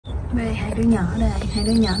Đây hai đứa nhỏ đây, hai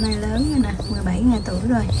đứa nhỏ này lớn rồi nè, 17 ngày tuổi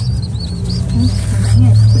rồi. 17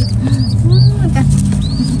 ngày tuổi.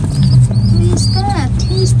 Who's that?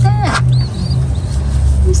 Who's that?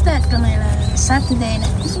 Who's that? Con này là Saturday nè.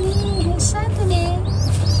 Hey, Saturday.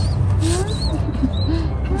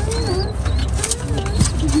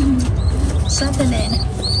 Saturday nè.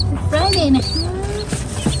 Friday nè.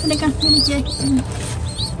 Đây con, đi chơi.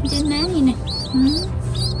 Chơi ná gì nè.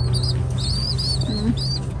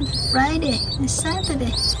 Friday,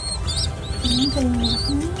 Saturday. Thì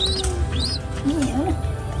nó nhẽo nè.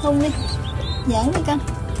 Hôn đi. Giỡn đi con.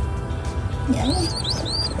 Giỡn đi.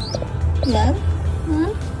 Giỡn.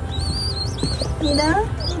 Gì đó,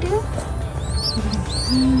 gì đó.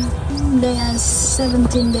 They are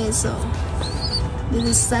 17 days old. This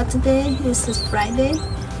is Saturday, this is Friday.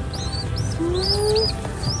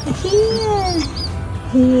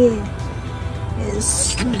 Here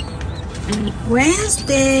is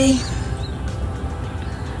Wednesday.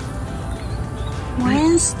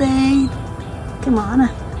 Come on,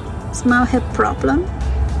 small hip problem.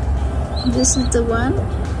 This is the one.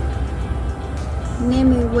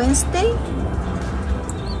 Name is Wednesday.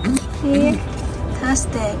 Here,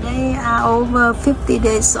 Thursday. They are over 50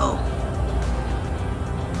 days old.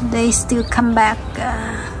 They still come back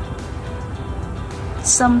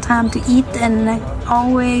sometime to eat and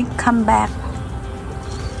always come back.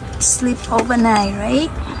 Sleep overnight, right?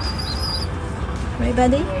 Right,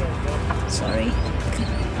 buddy? Sorry.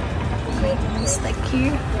 Great mistake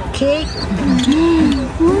here. Okay.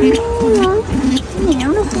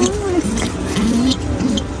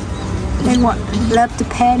 They love to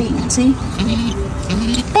petty. See?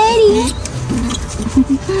 Petty.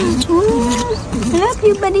 I love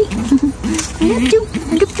you, buddy. I love you.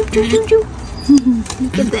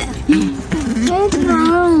 Look at that. What's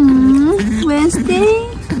wrong? Wednesday?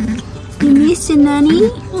 You miss your nanny?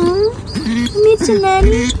 You miss your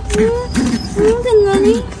nanny? The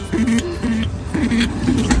nanny?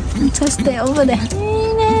 Thursday over there.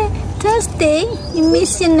 Thursday? You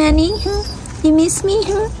miss your nanny? You miss me?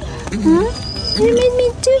 You miss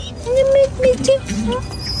me too? You miss me too?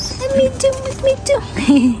 Me too, me too.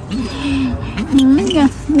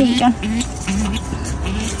 Nhìn con.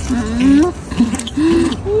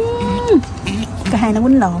 Cả hai nó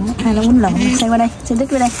quýnh lộn, Xoay qua đây, xoay đít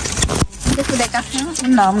qua đây. Đít qua đây con,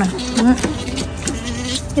 quýnh lộn nè.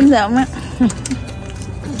 Quýnh lộn á.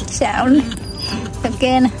 Xạo nè. Ok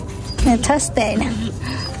nè. Này Thursday nè.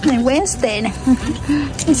 Này Wednesday nè.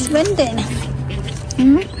 It's Wednesday nè.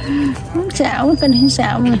 Xạo, con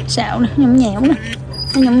xạo nè, nhõng nhẽo nè.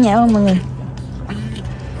 Nó nhõng nhẽo không mọi người.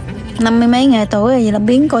 50 mấy ngày tuổi rồi, vậy là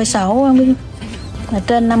biến coi sổ không biết. Là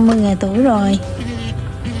trên 50 ngày tuổi rồi.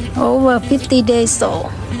 Over 50 days old.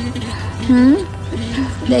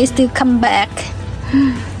 They still come back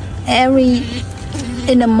every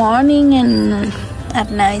in the morning and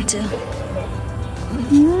at night too.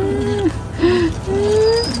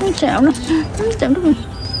 Chảo nó. Chảo nó.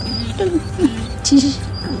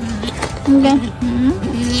 Ok.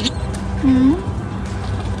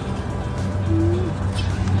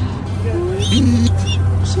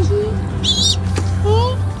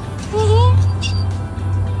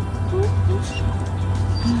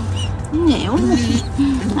 Nhẽo nè.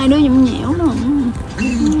 Hai đứa nhõng nhẽo nó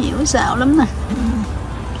nhẽo xạo lắm nè.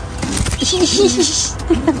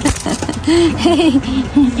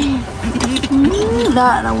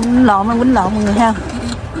 Đó là quýnh lộn mọi người ha.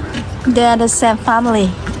 They are the same family.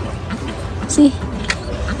 See,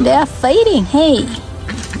 they are fading. Hey.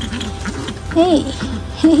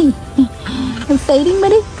 I'm fading,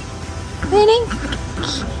 buddy. Fading.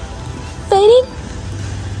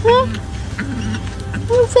 Huh?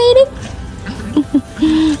 I'm fading.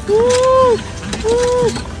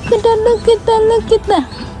 Look at that.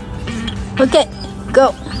 Okay,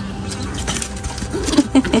 go.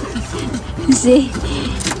 See?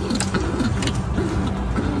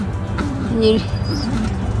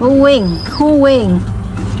 Who-wing.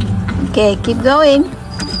 Okay, keep going.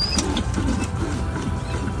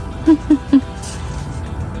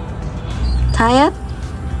 Tired?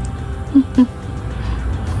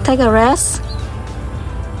 Take a rest.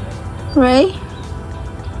 Ray?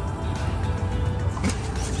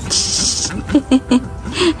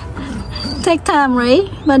 Take time, Ray,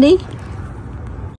 buddy.